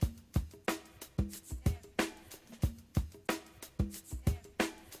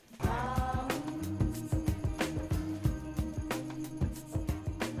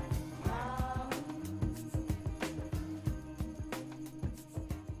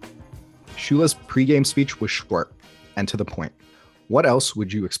Shula's pregame speech was short and to the point. What else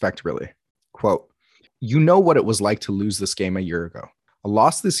would you expect, really? Quote, "You know what it was like to lose this game a year ago. A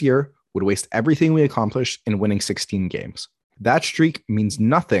loss this year would waste everything we accomplished in winning 16 games. That streak means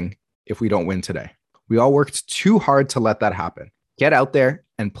nothing if we don't win today. We all worked too hard to let that happen. Get out there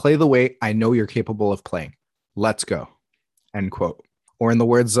and play the way I know you're capable of playing. Let's go." End quote. Or in the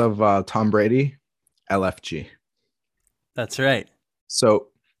words of Tom Brady, LFG. That's right. So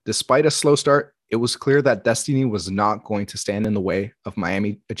despite a slow start, it was clear that destiny was not going to stand in the way of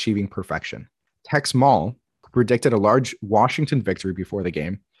Miami achieving perfection. Tex Mall, who predicted a large Washington victory before the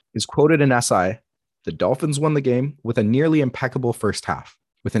game, is quoted in SI, "The Dolphins won the game with a nearly impeccable first half,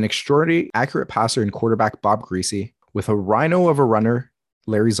 with an extraordinarily accurate passer and quarterback Bob Greasy, with a rhino of a runner,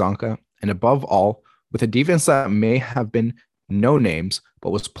 Larry Zonka, and above all, with a defense that may have been no names,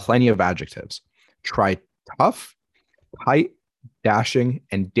 but was plenty of adjectives. Try tough, tight, dashing,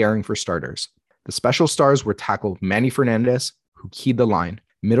 and daring for starters. The special stars were tackle Manny Fernandez, who keyed the line,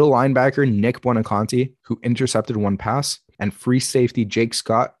 middle linebacker Nick Buonaconti, who intercepted one pass, and free safety Jake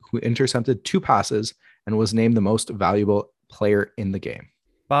Scott, who intercepted two passes and was named the most valuable player in the game."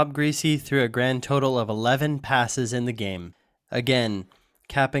 Bob Greasy threw a grand total of 11 passes in the game, again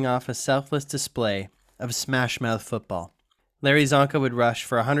capping off a selfless display of smash-mouth football. Larry Zonka would rush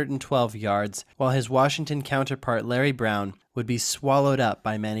for 112 yards, while his Washington counterpart Larry Brown would be swallowed up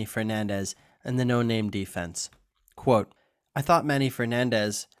by Manny Fernandez and the no-name defense. Quote, "I thought Manny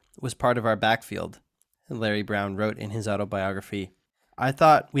Fernandez was part of our backfield," Larry Brown wrote in his autobiography. "I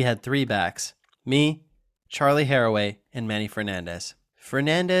thought we had three backs, me, Charlie Haraway, and Manny Fernandez."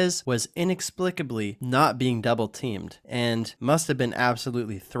 Fernandez was inexplicably not being double-teamed and must have been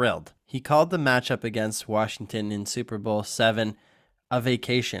absolutely thrilled. He called the matchup against Washington in Super Bowl VII a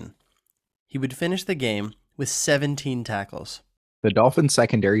vacation. He would finish the game with 17 tackles. The Dolphins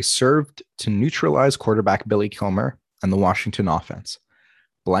secondary served to neutralize quarterback Billy Kilmer and the Washington offense,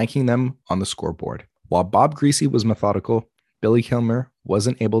 blanking them on the scoreboard. While Bob Greasy was methodical, Billy Kilmer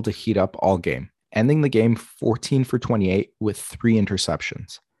wasn't able to heat up all game, ending the game 14 for 28 with 3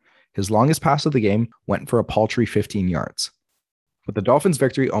 interceptions. His longest pass of the game went for a paltry 15 yards. With the Dolphins'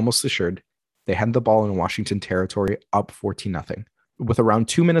 victory almost assured, they had the ball in Washington territory up 14-0. With around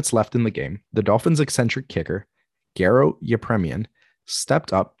 2 minutes left in the game, the Dolphins' eccentric kicker, Garo Yepremian,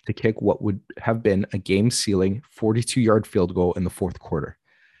 stepped up to kick what would have been a game-sealing 42-yard field goal in the fourth quarter.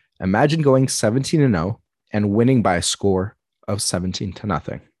 Imagine going 17-0 and winning by a score of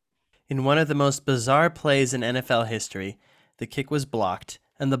 17-0. In one of the most bizarre plays in NFL history, the kick was blocked,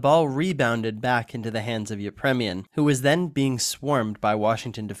 and the ball rebounded back into the hands of Yepremian, who was then being swarmed by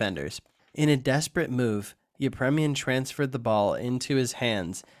Washington defenders. In a desperate move, Yepremian transferred the ball into his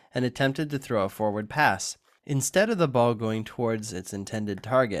hands and attempted to throw a forward pass. Instead of the ball going towards its intended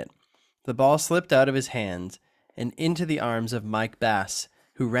target, the ball slipped out of his hands and into the arms of Mike Bass,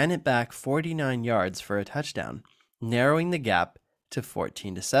 who ran it back 49 yards for a touchdown, narrowing the gap to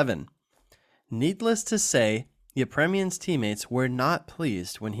 14-7. Needless to say, Yepremian's teammates were not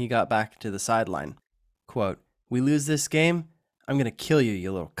pleased when he got back to the sideline. Quote, "We lose this game, I'm going to kill you,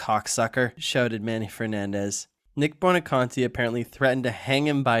 you little cocksucker," shouted Manny Fernandez. Nick Buonaconti apparently threatened to hang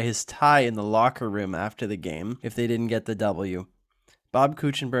him by his tie in the locker room after the game if they didn't get the W. Bob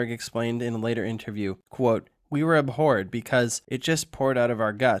Kuechenberg explained in a later interview, quote, "We were abhorred because it just poured out of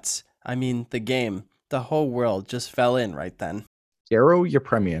our guts. I mean, the game, the whole world just fell in right then." Garo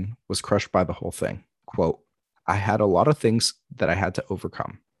Yepremian was crushed by the whole thing. Quote, "I had a lot of things that I had to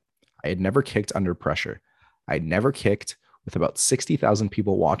overcome. I had never kicked under pressure. I had never kicked with about 60,000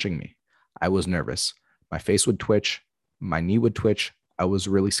 people watching me. I was nervous. My face would twitch. My knee would twitch. I was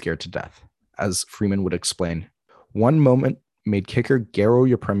really scared to death." As Freeman would explain, one moment made kicker Garo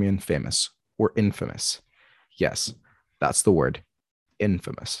Yepremian famous, or infamous. Yes, that's the word,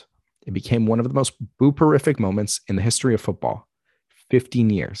 infamous. It became one of the most booperific moments in the history of football. 15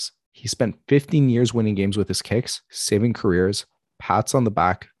 years. He spent 15 years winning games with his kicks, saving careers, pats on the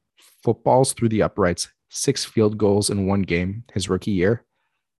back, footballs through the uprights, 6 field goals in one game his rookie year.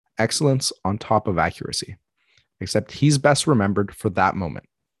 Excellence on top of accuracy. Except he's best remembered for that moment,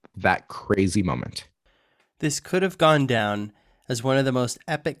 that crazy moment. This could have gone down as one of the most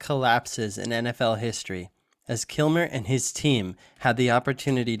epic collapses in NFL history, as Kilmer and his team had the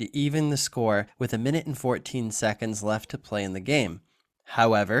opportunity to even the score with 1 minute and 14 seconds left to play in the game.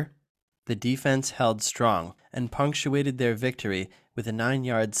 However, the defense held strong and punctuated their victory with a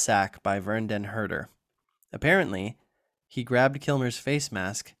 9-yard sack by Vern Den Herder. Apparently, he grabbed Kilmer's face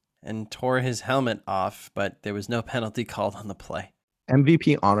mask and tore his helmet off, but there was no penalty called on the play.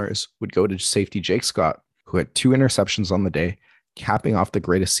 MVP honors would go to safety Jake Scott, who had 2 interceptions on the day capping off the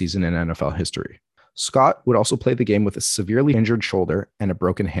greatest season in NFL history. Scott would also play the game with a severely injured shoulder and a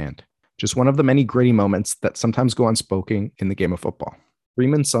broken hand. Just one of the many gritty moments that sometimes go unspoken in the game of football.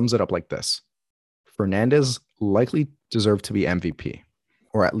 Freeman sums it up like this: Fernandez likely deserved to be MVP,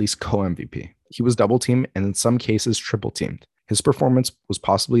 or at least co-MVP. He was double teamed and in some cases triple teamed. His performance was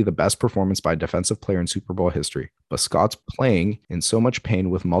possibly the best performance by a defensive player in Super Bowl history, but Scott's playing in so much pain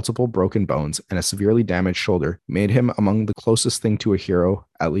with multiple broken bones and a severely damaged shoulder made him among the closest thing to a hero,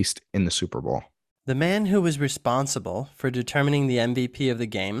 at least in the Super Bowl. The man who was responsible for determining the MVP of the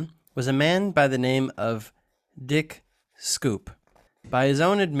game was a man by the name of Dick Scoop. By his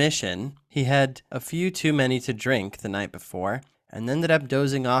own admission, he had a few too many to drink the night before and ended up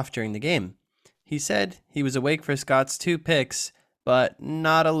dozing off during the game. He said he was awake for Scott's 2 picks, but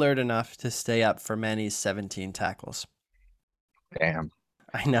not alert enough to stay up for Manny's 17 tackles. Damn.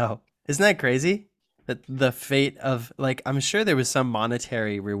 I know. Isn't that crazy? That the fate of, like, I'm sure there was some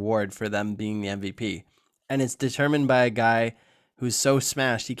monetary reward for them being the MVP. And it's determined by a guy who's so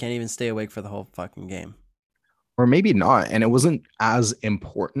smashed he can't even stay awake for the whole fucking game. Or maybe not. And it wasn't as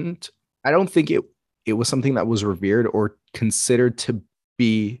important. I don't think it was something that was revered or considered to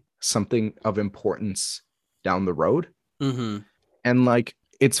be something of importance down the road. Mm-hmm. And like,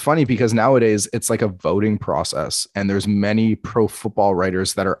 it's funny because nowadays it's like a voting process and there's many pro football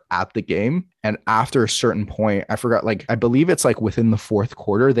writers that are at the game. And after a certain point, I forgot, like, I believe it's like within the 4th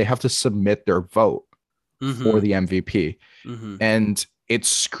quarter, they have to submit their vote for the MVP. Mm-hmm. And it's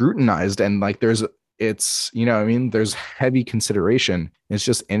scrutinized and like it's, you know what I mean? There's heavy consideration. It's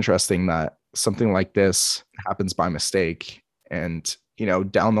just interesting that something like this happens by mistake. And, you know,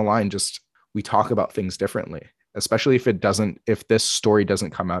 down the line, just we talk about things differently, especially if this story doesn't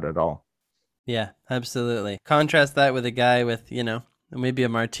come out at all. Yeah, absolutely. Contrast that with a guy with, you know, maybe a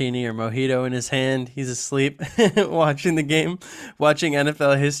martini or mojito in his hand. He's asleep watching the game, watching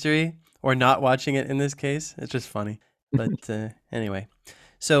NFL history, or not watching it in this case. It's just funny. But anyway,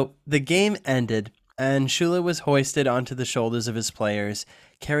 so the game ended and Shula was hoisted onto the shoulders of his players,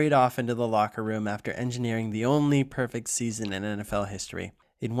 carried off into the locker room after engineering the only perfect season in NFL history.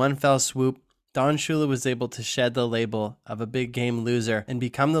 In one fell swoop, Don Shula was able to shed the label of a big game loser and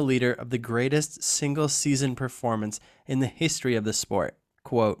become the leader of the greatest single season performance in the history of the sport.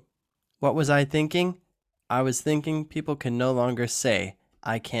 Quote, "What was I thinking? I was thinking people can no longer say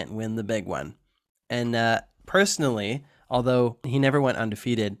I can't win the big one." And personally, although he never went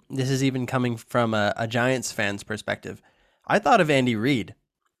undefeated, this is even coming from a Giants fan's perspective. I thought of Andy Reid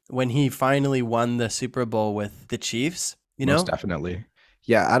when he finally won the Super Bowl with the Chiefs. You know? Most definitely.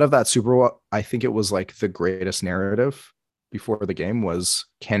 Yeah, out of that Super Bowl, I think it was like the greatest narrative before the game was,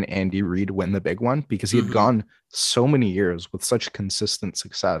 can Andy Reid win the big one? Because he had gone so many years with such consistent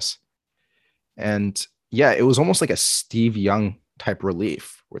success. And yeah, it was almost like a Steve Young type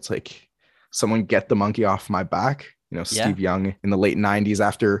relief where it's like, someone get the monkey off my back. You know, Steve Young in the late 90s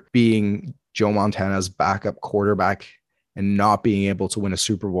after being Joe Montana's backup quarterback and not being able to win a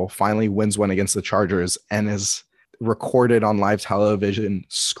Super Bowl, finally wins one against the Chargers and is recorded on live television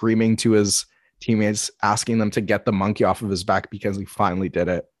screaming to his teammates, asking them to get the monkey off of his back because he finally did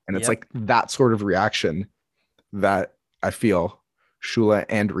it. And it's like that sort of reaction that I feel Shula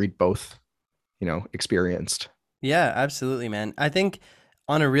and Reid both, you know, experienced. Yeah, absolutely, man. I think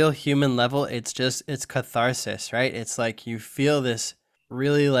on a real human level, it's catharsis, right? It's like you feel this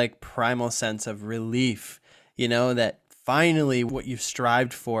really like primal sense of relief, you know, that finally what you've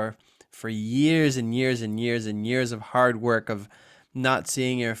strived for years and years and years and years of hard work, of not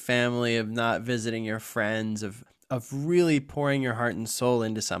seeing your family, of not visiting your friends, of really pouring your heart and soul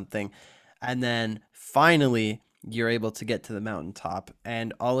into something. And then finally you're able to get to the mountaintop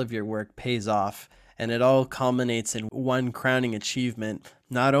and all of your work pays off and it all culminates in one crowning achievement.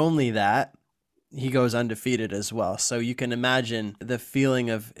 Not only that, he goes undefeated as well. So you can imagine the feeling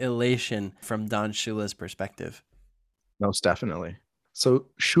of elation from Don Shula's perspective. Most definitely. So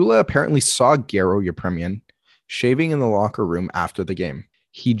Shula apparently saw Garo Yepremian shaving in the locker room after the game.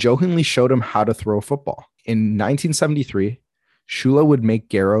 He jokingly showed him how to throw a football. In 1973, Shula would make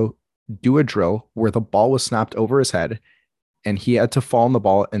Garo do a drill where the ball was snapped over his head and he had to fall on the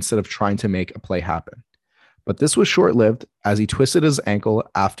ball instead of trying to make a play happen. But this was short-lived as he twisted his ankle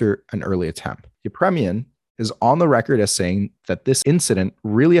after an early attempt. Yepremian is on the record as saying that this incident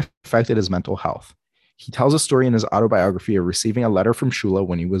really affected his mental health. He tells a story in his autobiography of receiving a letter from Shula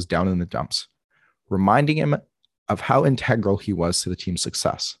when he was down in the dumps, reminding him of how integral he was to the team's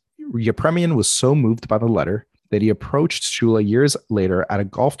success. Yepremian was so moved by the letter that he approached Shula years later at a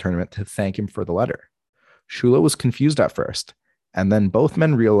golf tournament to thank him for the letter. Shula was confused at first, and then both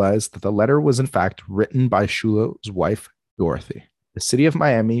men realized that the letter was in fact written by Shula's wife, Dorothy. The city of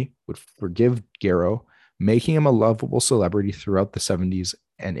Miami would forgive Garrow, making him a lovable celebrity throughout the 70s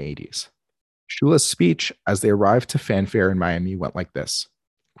and 80s. Shula's speech as they arrived to fanfare in Miami went like this,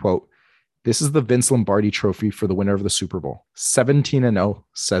 quote, "This is the Vince Lombardi trophy for the winner of the Super Bowl. 17-0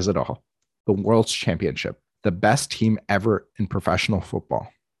 says it all. The world's championship, the best team ever in professional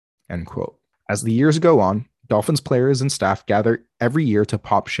football," end quote. As the years go on, Dolphins players and staff gather every year to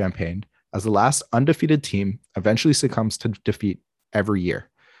pop champagne as the last undefeated team eventually succumbs to defeat every year,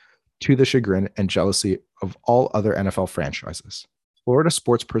 to the chagrin and jealousy of all other NFL franchises. Florida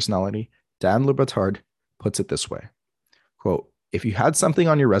sports personality Dan Le Batard puts it this way, quote, "If you had something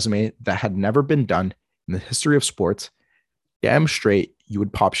on your resume that had never been done in the history of sports, damn straight you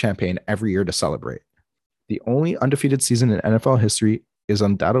would pop champagne every year to celebrate. The only undefeated season in NFL history is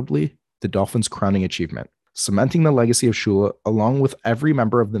undoubtedly the Dolphins' crowning achievement, cementing the legacy of Shula along with every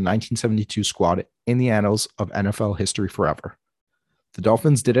member of the 1972 squad in the annals of NFL history forever. The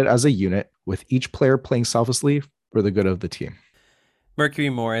Dolphins did it as a unit, with each player playing selflessly for the good of the team." Mercury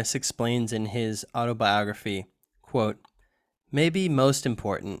Morris explains in his autobiography, quote, "Maybe most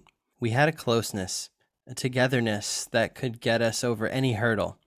important, we had a closeness, a togetherness that could get us over any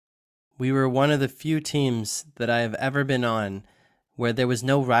hurdle. We were one of the few teams that I have ever been on where there was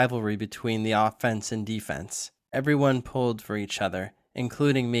no rivalry between the offense and defense. Everyone pulled for each other,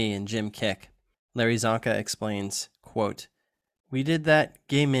 including me and Jim Kick." Larry Zonka explains, quote, "We did that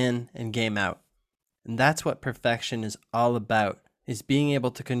game in and game out. And that's what perfection is all about, is being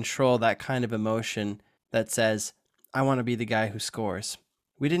able to control that kind of emotion that says, I want to be the guy who scores.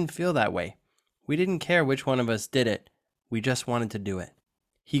 We didn't feel that way. We didn't care which one of us did it. We just wanted to do it."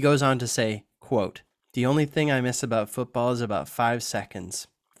 He goes on to say, quote, "The only thing I miss about football is about 5 seconds.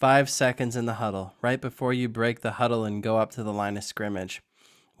 5 seconds in the huddle, right before you break the huddle and go up to the line of scrimmage.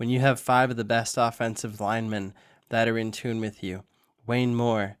 When you have 5 of the best offensive linemen that are in tune with you, Wayne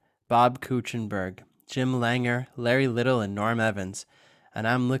Moore, Bob Kuechenberg, Jim Langer, Larry Little, and Norm Evans, and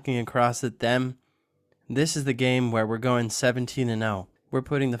I'm looking across at them. This is the game where we're going 17-0. We're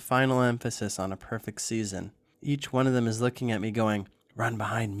putting the final emphasis on a perfect season. Each one of them is looking at me going, run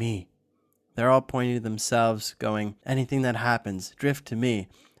behind me. They're all pointing to themselves, going, anything that happens, drift to me.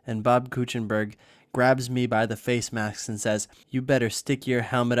 And Bob Kuechenberg grabs me by the face mask and says, you better stick your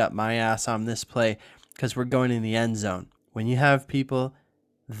helmet up my ass on this play, because we're going in the end zone. When you have people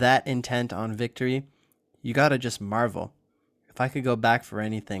that intent on victory, you gotta just marvel. If I could go back for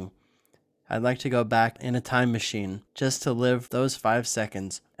anything, I'd like to go back in a time machine just to live those 5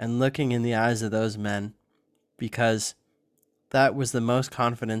 seconds and looking in the eyes of those men, because that was the most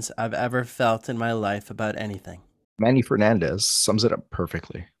confidence I've ever felt in my life about anything." Manny Fernandez sums it up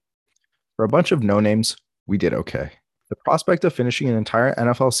perfectly. "For a bunch of no-names, we did okay. The prospect of finishing an entire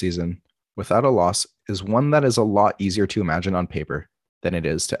NFL season without a loss is one that is a lot easier to imagine on paper than it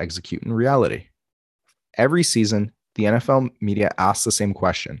is to execute in reality. Every season, the NFL media asks the same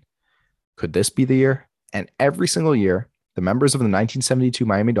question. Could this be the year? And every single year, the members of the 1972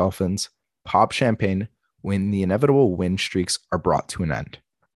 Miami Dolphins pop champagne when the inevitable win streaks are brought to an end.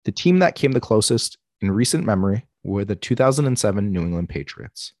 The team that came the closest in recent memory were the 2007 New England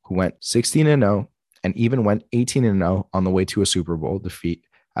Patriots, who went 16-0 and even went 18-0 on the way to a Super Bowl defeat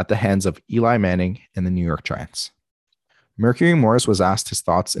at the hands of Eli Manning and the New York Giants." Mercury Morris was asked his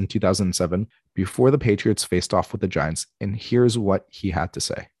thoughts in 2007 before the Patriots faced off with the Giants, and here's what he had to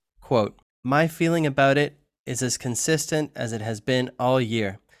say. Quote, "My feeling about it is as consistent as it has been all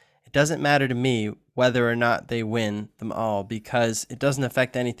year. It doesn't matter to me whether or not they win them all, because it doesn't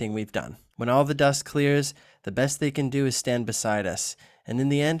affect anything we've done. When all the dust clears, the best they can do is stand beside us. And in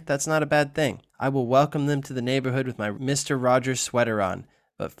the end, that's not a bad thing. I will welcome them to the neighborhood with my Mr. Rogers sweater on.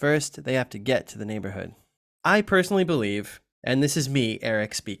 But first, they have to get to the neighborhood." I personally believe, and this is me,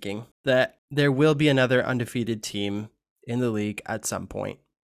 Eric, speaking, that there will be another undefeated team in the league at some point.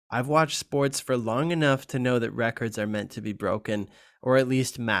 I've watched sports for long enough to know that records are meant to be broken, or at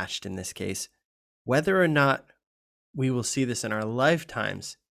least matched in this case. Whether or not we will see this in our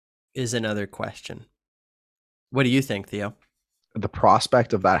lifetimes is another question. What do you think, Theo? The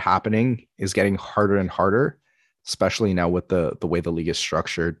prospect of that happening is getting harder and harder, especially now with the way the league is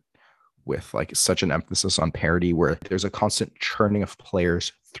structured, with like such an emphasis on parity, where there's a constant churning of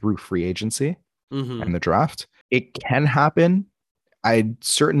players through free agency and the draft. It can happen. I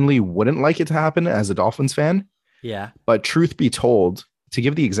certainly wouldn't like it to happen as a Dolphins fan. Yeah. But truth be told, to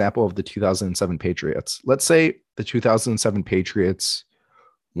give the example of the 2007 Patriots, let's say the 2007 Patriots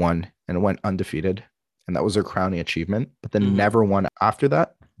won and went undefeated, and that was their crowning achievement, but then never won after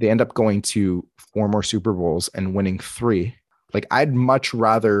that. They end up going to 4 more Super Bowls and winning 3. Like, I'd much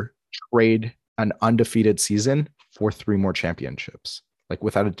rather trade an undefeated season for 3 more championships, like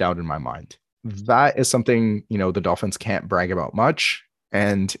without a doubt in my mind. That is something, the Dolphins can't brag about much.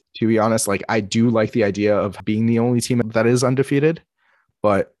 And to be honest, like I do like the idea of being the only team that is undefeated,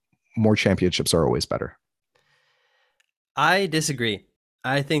 but more championships are always better. I disagree.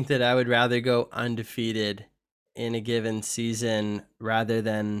 I think that I would rather go undefeated in a given season rather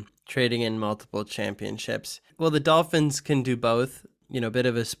than trading in multiple championships. Well, the Dolphins can do both, bit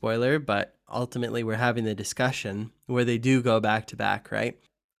of a spoiler, but ultimately we're having the discussion where they do go back to back, right?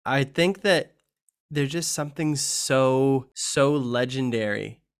 I think that there's just something so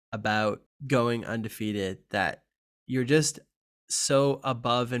legendary about going undefeated that you're just so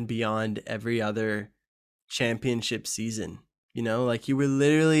above and beyond every other championship season. Like you were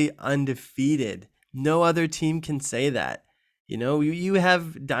literally undefeated. No other team can say that. You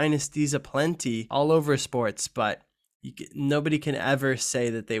have dynasties aplenty all over sports, but nobody can ever say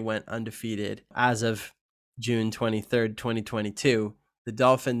that they went undefeated. As of June 23rd, 2022, the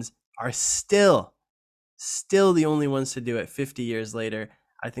Dolphins are still the only ones to do it 50 years later.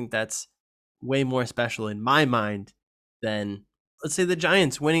 I think that's way more special in my mind than, let's say, the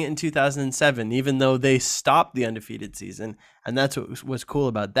Giants winning it in 2007, even though they stopped the undefeated season. And that's what was cool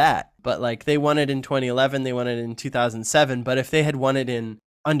about that. But like they won it in 2011, they won it in 2007. But if they had won it in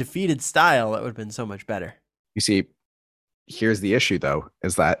undefeated style, it would have been so much better. You see, here's the issue though,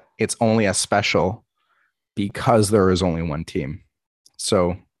 is that it's only as special because there is only one team.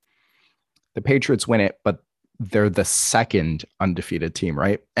 So the Patriots win it, but they're the second undefeated team,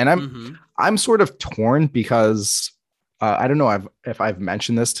 right? And I'm sort of torn because I don't know if I've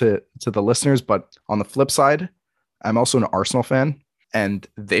mentioned this to the listeners, but on the flip side, I'm also an Arsenal fan, and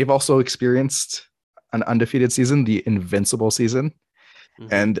they've also experienced an undefeated season, the invincible season.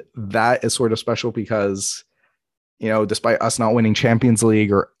 And that is sort of special because, despite us not winning Champions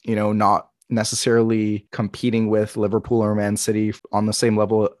League or, not necessarily competing with Liverpool or Man City on the same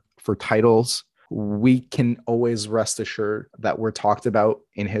level for titles, we can always rest assured that we're talked about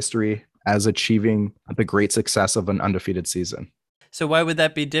in history as achieving the great success of an undefeated season. So why would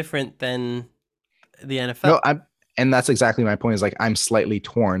that be different than the NFL? No, and that's exactly my point, is like I'm slightly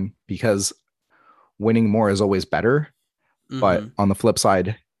torn because winning more is always better. But on the flip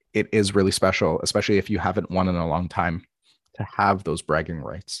side, it is really special, especially if you haven't won in a long time, to have those bragging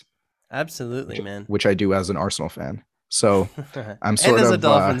rights. Absolutely, man. Which I do as an Arsenal fan. So I'm sort of a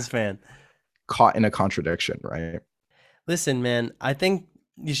Dolphins fan, caught in a contradiction, right? Listen, man, I think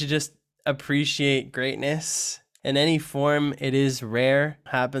you should just appreciate greatness in any form. It is rare,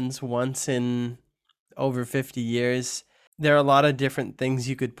 happens once in over 50 years. There are a lot of different things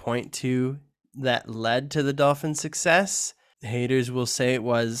you could point to that led to the Dolphins' success. Haters will say it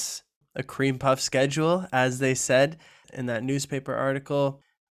was a cream puff schedule, as they said in that newspaper article.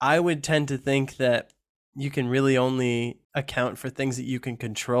 I would tend to think that you can really only account for things that you can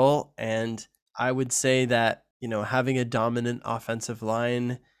control. And I would say that, having a dominant offensive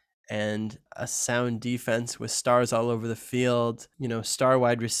line and a sound defense with stars all over the field, star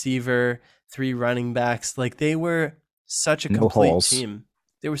wide receiver, 3 running backs, like they were such a complete team.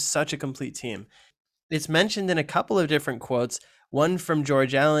 They were such a complete team. It's mentioned in a couple of different quotes, one from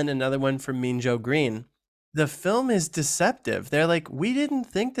George Allen, another one from Mean Joe Green. The film is deceptive. They're like, we didn't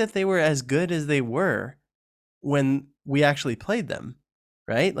think that they were as good as they were when we actually played them,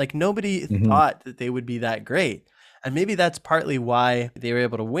 right? Like nobody thought that they would be that great. And maybe that's partly why they were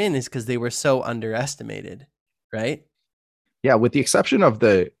able to win, is because they were so underestimated, right? Yeah, with the exception of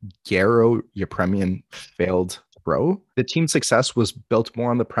the Garo Yepremian failed throw, the team's success was built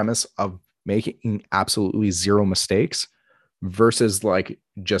more on the premise of making absolutely zero mistakes versus like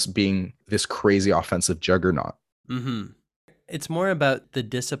just being this crazy offensive juggernaut. It's more about the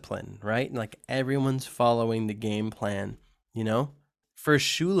discipline, right? Like everyone's following the game plan, For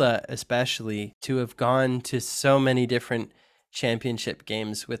Shula especially, to have gone to so many different championship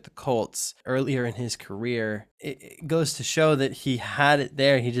games with the Colts earlier in his career, it goes to show that he had it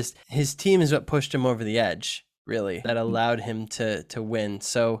there. His team is what pushed him over the edge, really, that allowed him to win.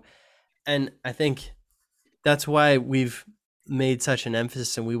 So, and I think that's why we've made such an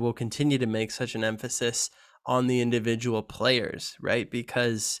emphasis, and we will continue to make such an emphasis on the individual players, right?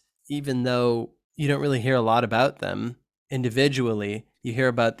 Because even though you don't really hear a lot about them individually, you hear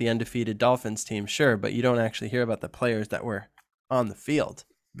about the undefeated Dolphins team, sure, but you don't actually hear about the players that were on the field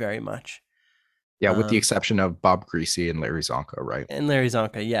very much. Yeah, with the exception of Bob Greasy and Larry Zonka, right? And Larry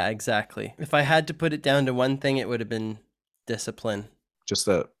Zonka, yeah, exactly. If I had to put it down to one thing, it would have been discipline. Just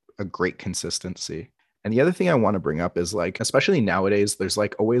a great consistency. And the other thing I want to bring up is like, especially nowadays, there's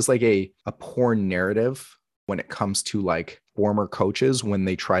like always like a poor narrative when it comes to like former coaches when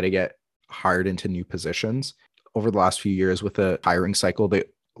they try to get hired into new positions. over the last few years with the hiring cycle, they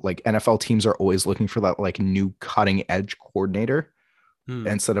like NFL teams are always looking for that like new cutting edge coordinator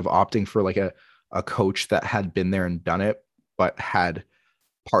instead of opting for like a coach that had been there and done it, but had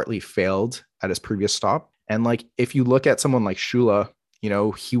partly failed at his previous stop. And like, if you look at someone like Shula,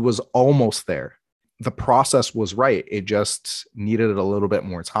 he was almost there. The process was right. It just needed a little bit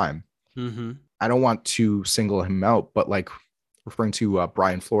more time. Mm-hmm. I don't want to single him out, but like referring to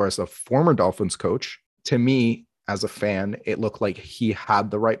Brian Flores, a former Dolphins coach, to me as a fan, it looked like he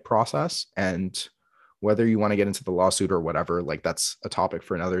had the right process. And whether you want to get into the lawsuit or whatever, like that's a topic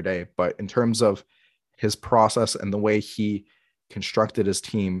for another day. But in terms of his process and the way he constructed his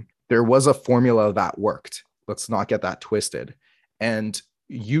team, there was a formula that worked. Let's not get that twisted. And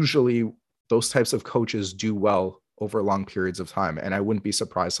usually those types of coaches do well over long periods of time. And I wouldn't be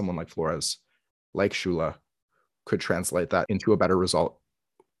surprised someone like Flores, like Shula, could translate that into a better result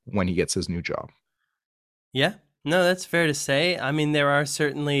when he gets his new job. Yeah, no, that's fair to say. I mean, there are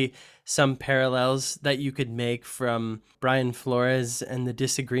certainly some parallels that you could make from Brian Flores and the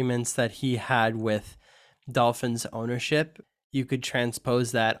disagreements that he had with Dolphins ownership. You could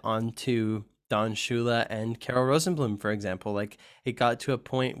transpose that onto Don Shula and Carroll Rosenbloom, for example. Like, it got to a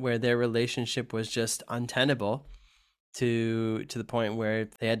point where their relationship was just untenable to the point where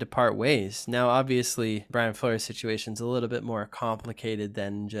they had to part ways. Now, obviously, Brian Flores' situation is a little bit more complicated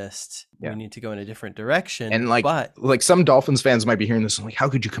than just we need to go in a different direction. And like some Dolphins fans might be hearing this, like, how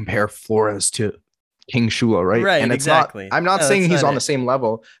could you compare Flores to King Shula, right? Right, and it's exactly. I'm not saying he's on the same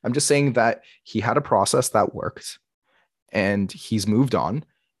level. I'm just saying that he had a process that worked and he's moved on.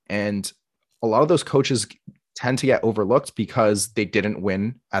 And a lot of those coaches tend to get overlooked because they didn't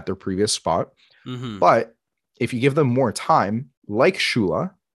win at their previous spot. Mm-hmm. But if you give them more time, like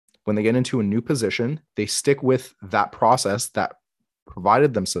Shula, when they get into a new position, they stick with that process that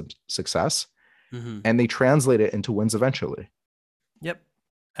provided them some success, and they translate it into wins eventually. Yep,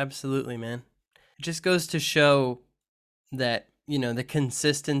 absolutely, man. It just goes to show that, the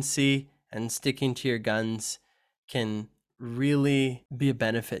consistency and sticking to your guns can really be a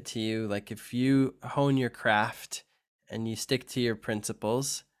benefit to you. Like, if you hone your craft and you stick to your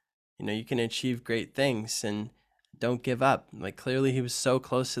principles, you can achieve great things, and don't give up. Like, clearly he was so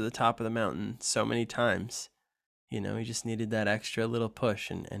close to the top of the mountain so many times. He just needed that extra little push,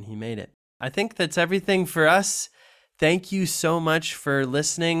 and he made it. I think that's everything for us. Thank you so much for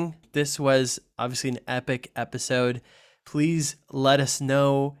listening. This was obviously an epic episode. Please let us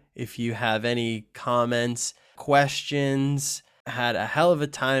know if you have any comments, questions. I had a hell of a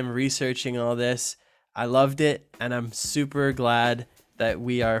time researching all this. I loved it, and I'm super glad that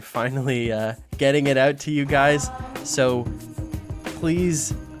we are finally getting it out to you guys. So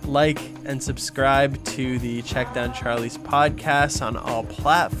please like and subscribe to the Check Down Charlie's podcast on all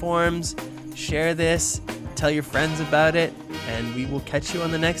platforms. Share this, tell your friends about it, and we will catch you on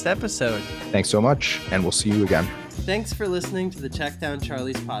the next episode. Thanks so much, and we'll see you again. Thanks for listening to the Check Down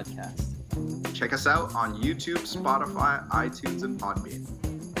Charlie's podcast. Check us out on YouTube, Spotify, iTunes, and Podbean.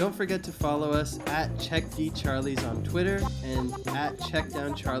 Don't forget to follow us at CheckDCharlies on Twitter and at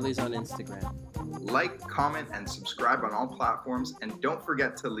CheckDownCharlies on Instagram. Like, comment, and subscribe on all platforms, and don't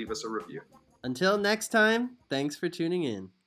forget to leave us a review. Until next time, thanks for tuning in.